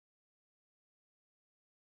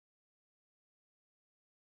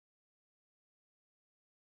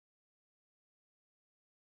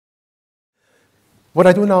What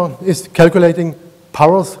I do now is calculating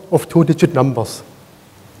powers of two-digit numbers,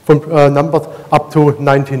 from numbers up to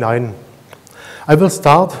 99. I will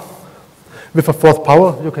start with a fourth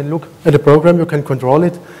power. You can look at the program, you can control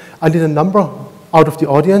it. I need a number out of the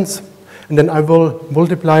audience, and then I will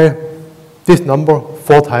multiply this number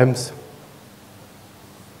 4 times.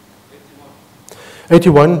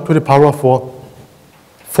 81 to the power of 4.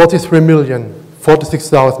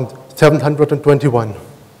 43,046,721.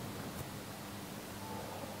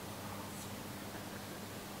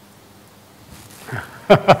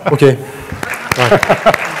 Okay. Right.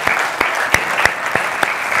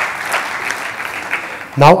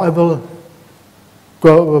 Now I will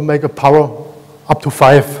go make a power up to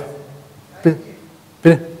 5. Bitte?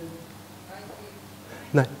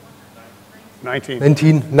 19.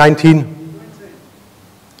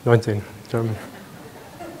 19, German.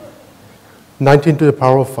 19 to the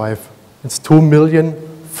power of 5. It's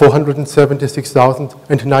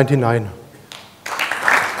 2,476,099.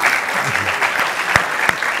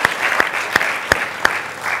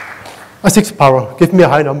 A 6th power. Give me a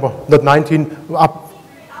high number, not 19, up.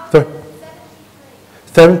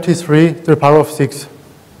 73 to the power of 6.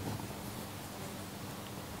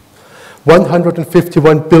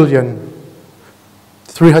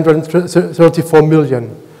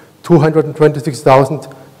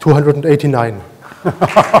 151,334,226,289.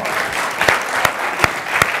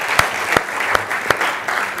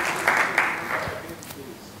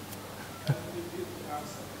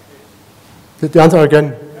 The answer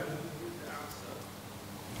again.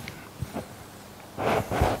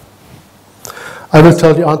 I will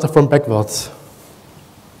tell the answer from backwards.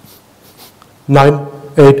 9,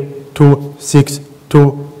 8, 2, 6,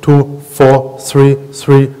 2, 2, 4, 3,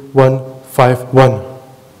 3, 1, 5, 1.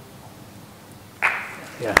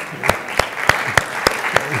 Yeah.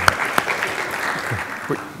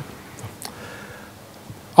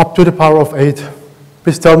 Up to the power of 8.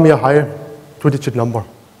 Please tell me a high two-digit number.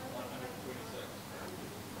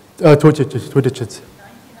 2 digits.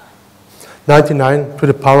 99 to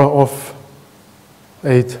the power of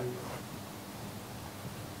 8.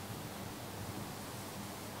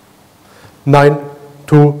 9,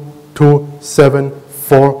 2, 2, 7,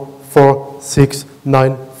 4, 4, 6,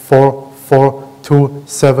 9, 4, 4, 2,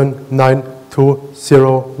 7, 9, 2,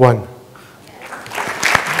 0, 1.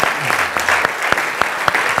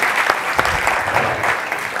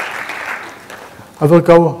 I will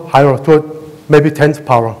go higher to maybe 10th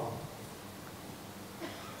power.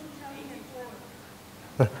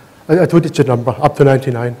 A two-digit number, up to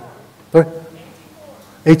 99. Sorry?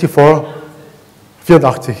 84,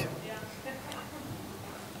 84.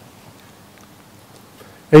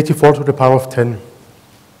 84 to the power of 10.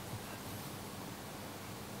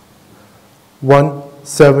 1,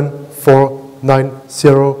 7, 4, 9,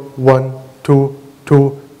 0, 1, 2,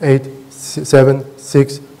 2, 8, 7,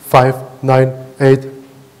 6, 5, 9, 8,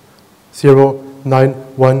 0, 9,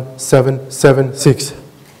 1, 7, 7, 6.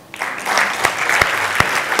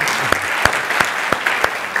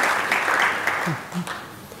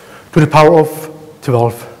 To the power of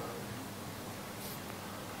 12.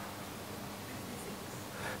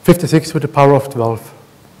 56 to the power of 12.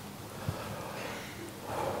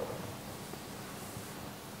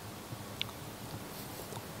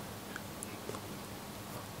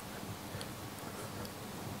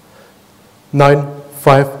 9,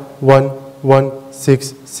 5, 1, 1,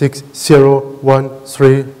 6, 6, 0, 1,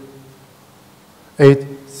 3, 8,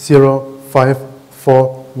 0, 5,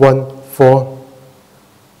 4, 1, 4,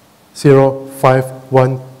 0, 5,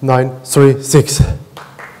 1, 9, 3, 6.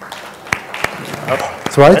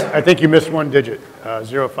 That's right? I think you missed one digit,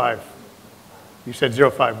 0, 5. You said 0,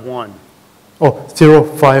 5, 1. Oh, 0,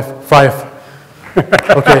 5, 5.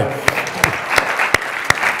 Okay.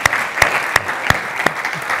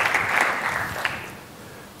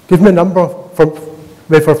 Give me a number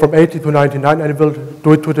from 80 to 99, and I will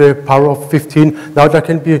do it to the power of 15. Now there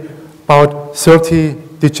can be about 30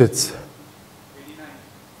 digits.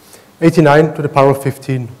 89 to the power of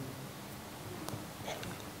 15.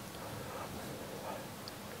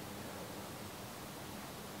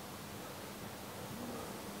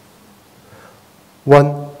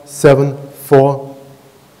 1, 7, 4,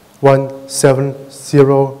 1, 7,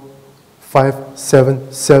 0, 5,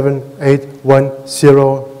 7, 7, 8, 1,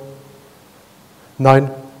 0,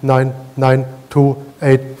 9, 9, 9, 2,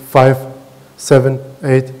 8, 5, 7,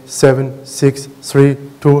 8, 7, 6, 3,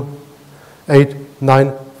 2, 8,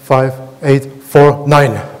 9, 5, 8, 4,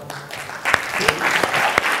 9.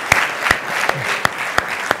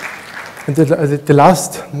 And the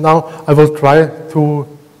last, now I will try to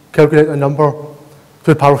calculate a number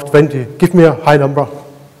to the power of 20. Give me a high number.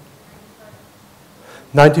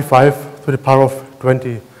 95 to the power of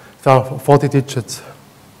 20. So 40 digits.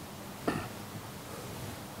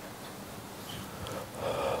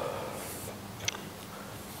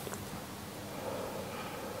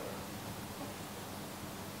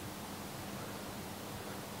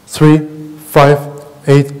 Three, 5,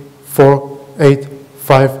 8, 4, 8,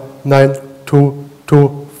 5, 9, 2,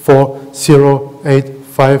 2, 4, 0, 8,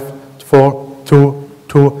 5, 4, 2,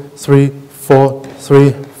 2, 3, 4,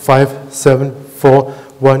 3, 5, 7, 4,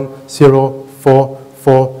 1, 0, 4,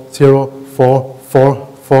 4, 0, 4, 4,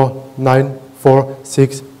 4, 9, 4,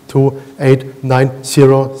 6, 2, 8, 9,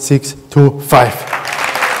 0, 6, 2, 5.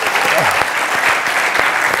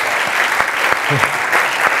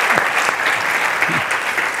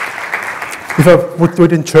 If I would do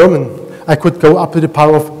it in German, I could go up to the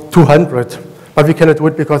power of 200, but we cannot do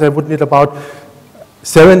it because I would need about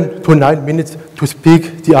 7 to 9 minutes to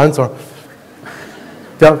speak the answer.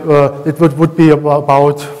 It would be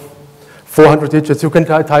about 400 digits. You can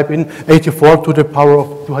type in 84 to the power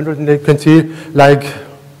of 200, and you can see like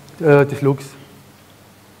this looks.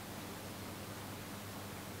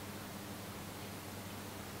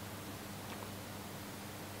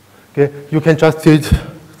 Okay, you can just see it.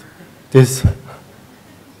 This.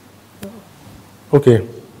 Okay.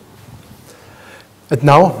 And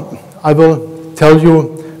now I will tell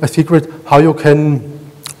you a secret how you can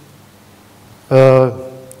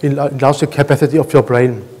enlarge the capacity of your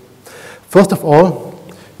brain. First of all,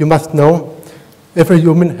 you must know every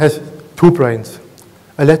human has two brains,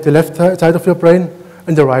 the left side of your brain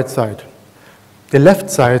and the right side. The left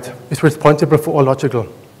side is responsible for all logical.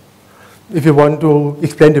 If you want to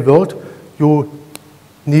explain the world, you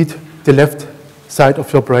need the left side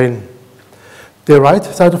of your brain. The right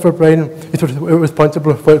side of your brain is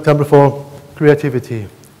responsible, for example, for creativity.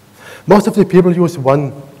 Most of the people use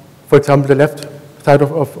one, for example, the left side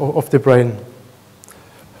of the brain.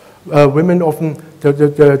 Women often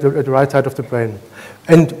the right side of the brain.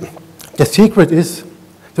 And the secret is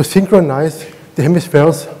to synchronize the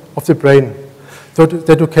hemispheres of the brain so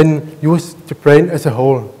that you can use the brain as a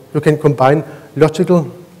whole. You can combine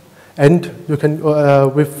logical and you can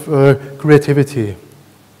with creativity.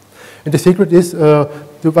 And the secret is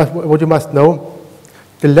what you must know: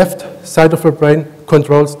 the left side of your brain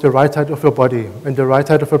controls the right side of your body, and the right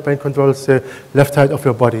side of your brain controls the left side of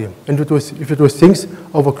your body. And if you do things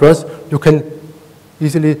over cross, you can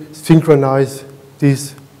easily synchronize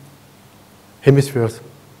these hemispheres.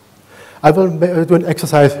 I will do an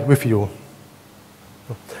exercise with you.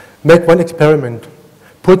 Make one experiment.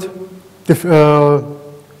 Put the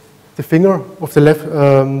finger of the left,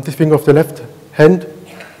 this finger of the left hand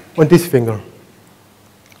on this finger,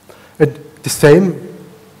 and the same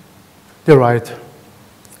the right.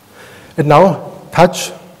 And now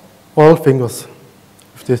touch all fingers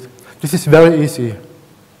with this. This is very easy.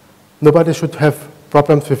 Nobody should have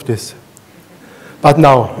problems with this. But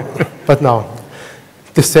now,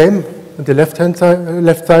 the same on the left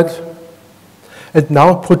side, and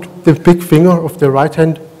now put the big finger of the right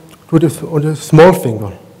hand on the small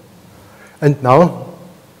finger. And now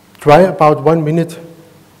try about 1 minute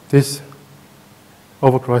this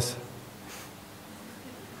over cross.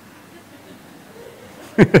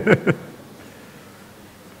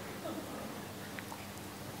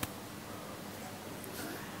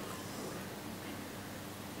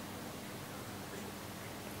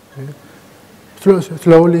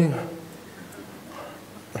 Slowly.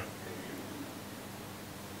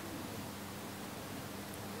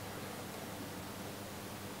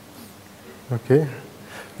 Okay.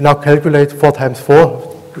 Now calculate 4 times 4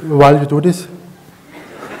 while you do this.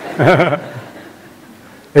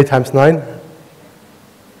 8 times 9.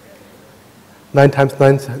 9 times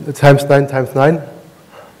 9 times 9 times 9.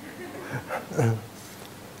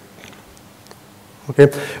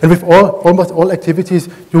 Okay. And with almost all activities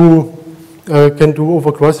you can do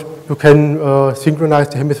over cross, you can synchronize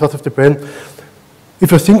the hemispheres of the brain.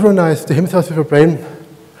 If you synchronize the hemispheres of your brain,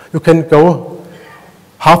 you can go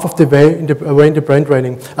half of the way in the brain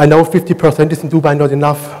training. I know 50% is in Dubai not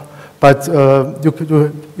enough, but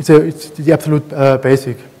it's the absolute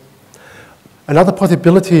basic. Another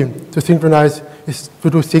possibility to synchronize is to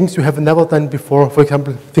do things you have never done before. For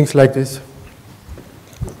example, things like this.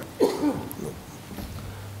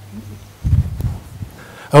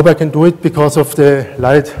 I hope I can do it because of the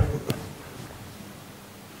light.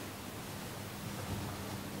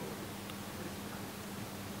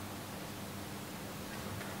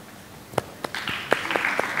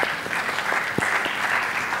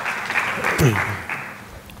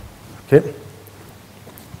 Okay.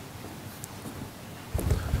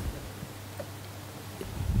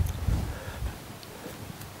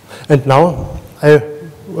 And now I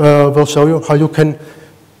will show you how you can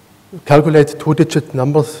calculate two-digit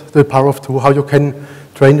numbers to the power of 2, how you can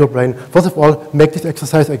train your brain. First of all, make this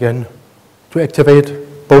exercise again to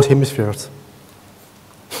activate both hemispheres.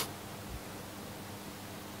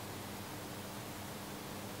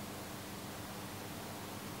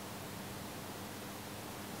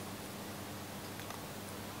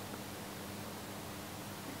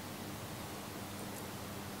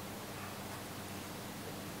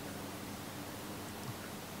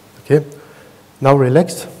 Okay, now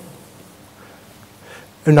relax.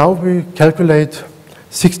 And now we calculate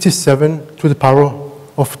 67 to the power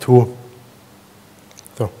of 2.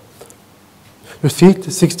 So, you see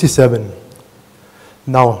the 67.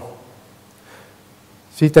 Now,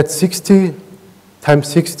 see that 60 times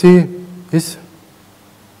 60 is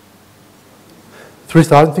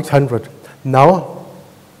 3,600. Now,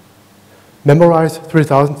 memorize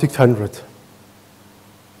 3,600.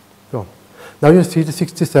 So, now you see the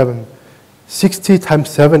 67. 60 times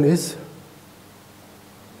 7 is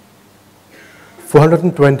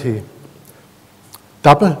 420.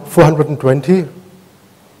 Double 420,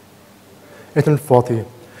 840. And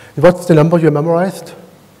what's the number you memorized?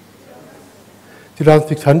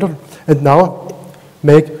 3,600. And now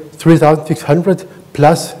make 3,600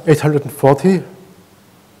 plus 840.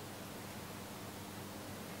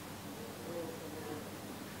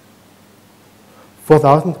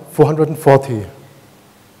 4,440.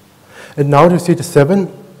 And now you see the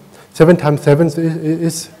 7. 7 times 7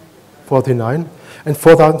 is 49. And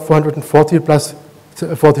 4,440 plus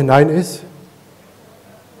 49 is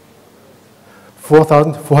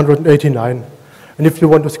 4,489. And if you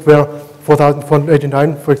want to square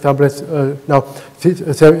 4,489, for example, now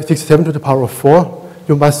 67 to the power of 4,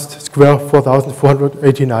 you must square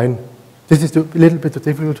 4,489. This is a little bit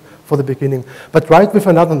difficult for the beginning. But try it with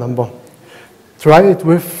another number. Try it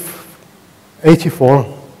with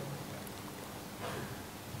 84.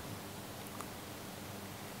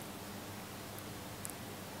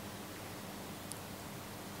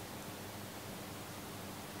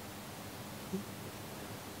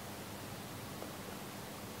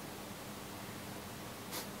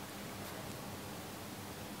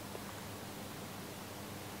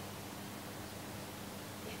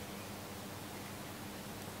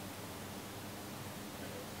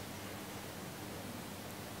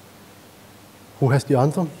 Who has the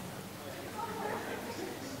answer?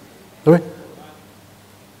 Sorry?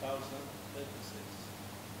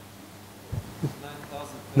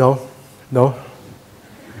 9,056. No, no.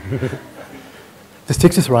 The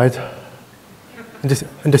 6 is right. And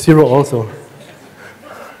the 0 also.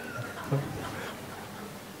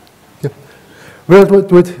 Yeah. We'll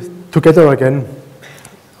do it together again.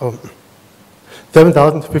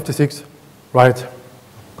 7,056, right.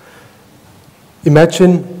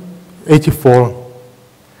 Imagine 84.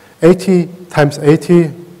 80 times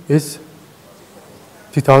 80 is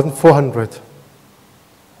 3,400.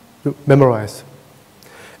 You memorize.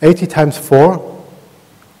 80 times 4,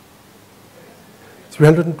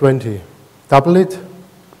 320. Double it,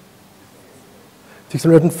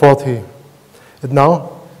 640. And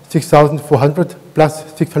now 6,400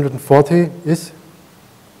 plus 640 is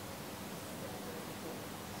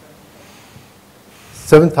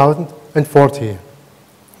 7,040.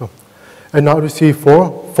 And now you see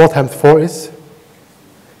 4. 4 times 4 is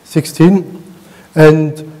 16.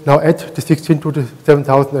 And now add the 16 to the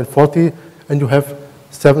 7,040, and you have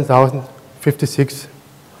 7,056.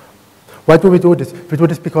 Why do we do this? We do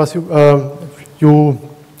this because you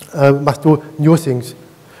must do new things.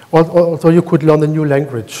 Also, you could learn a new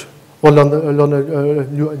language or learn a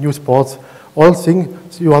new sports. All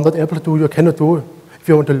things you are not able to do, you cannot do. If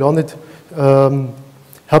you want to learn it,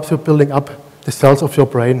 helps you building up the cells of your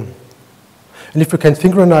brain. And if you can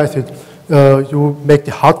synchronize it, you make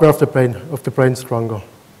the hardware of the brain stronger.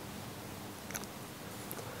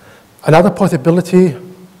 Another possibility,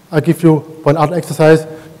 I give you one other exercise,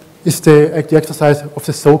 is the exercise of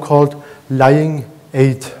the so-called lying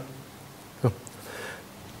 8. So,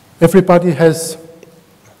 everybody has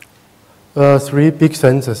 3 big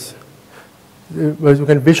senses. Well, you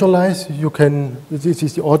can visualize, this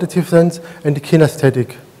is the auditive sense and the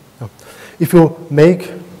kinesthetic. So, if you make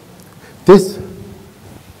this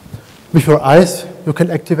with your eyes, you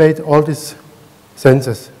can activate all these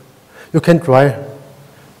senses. You can try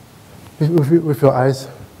with your eyes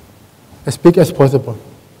as big as possible.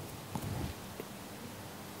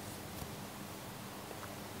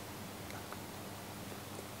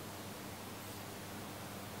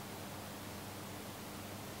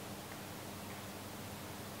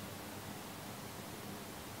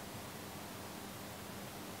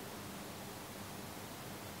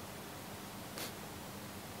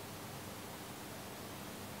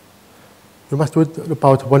 You must do it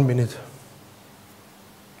about 1 minute.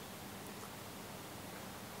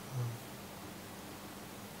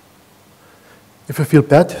 If you feel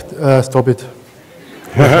bad, stop it.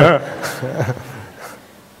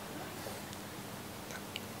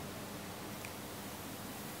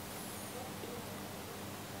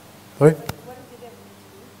 Sorry?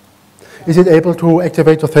 Is it able to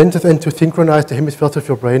activate your senses and to synchronize the hemispheres of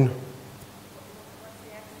your brain?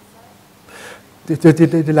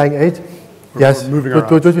 The lying 8? Yes, do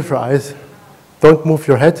it with your eyes. Don't move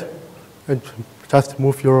your head, and just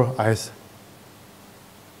move your eyes.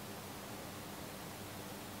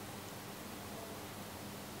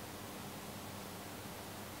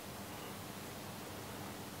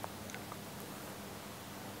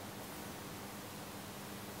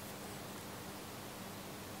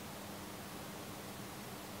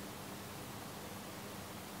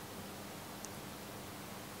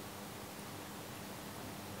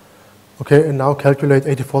 Okay, and now calculate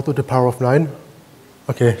 84 to the power of 9.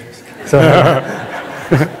 Okay, so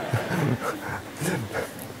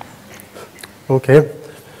okay.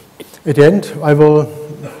 At the end, I will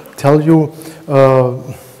tell you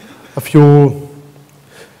a few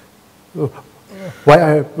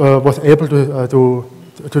why I was able to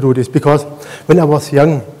do this. Because when I was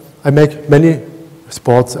young, I made many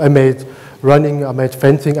sports. I made running, I made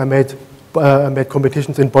fencing, I made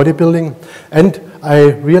competitions in bodybuilding, and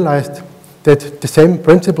I realized that the same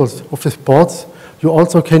principles of the sports you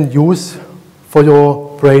also can use for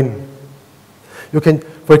your brain. You can,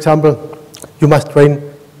 for example, you must train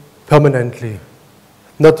permanently,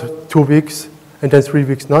 not 2 weeks and then 3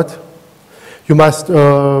 weeks not. You must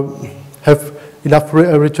have enough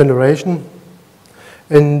regeneration,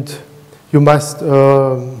 and you must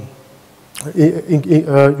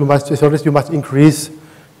increase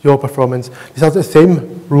your performance. These are the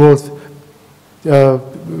same rules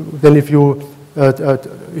than if you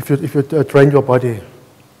train your body.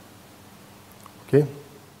 Okay.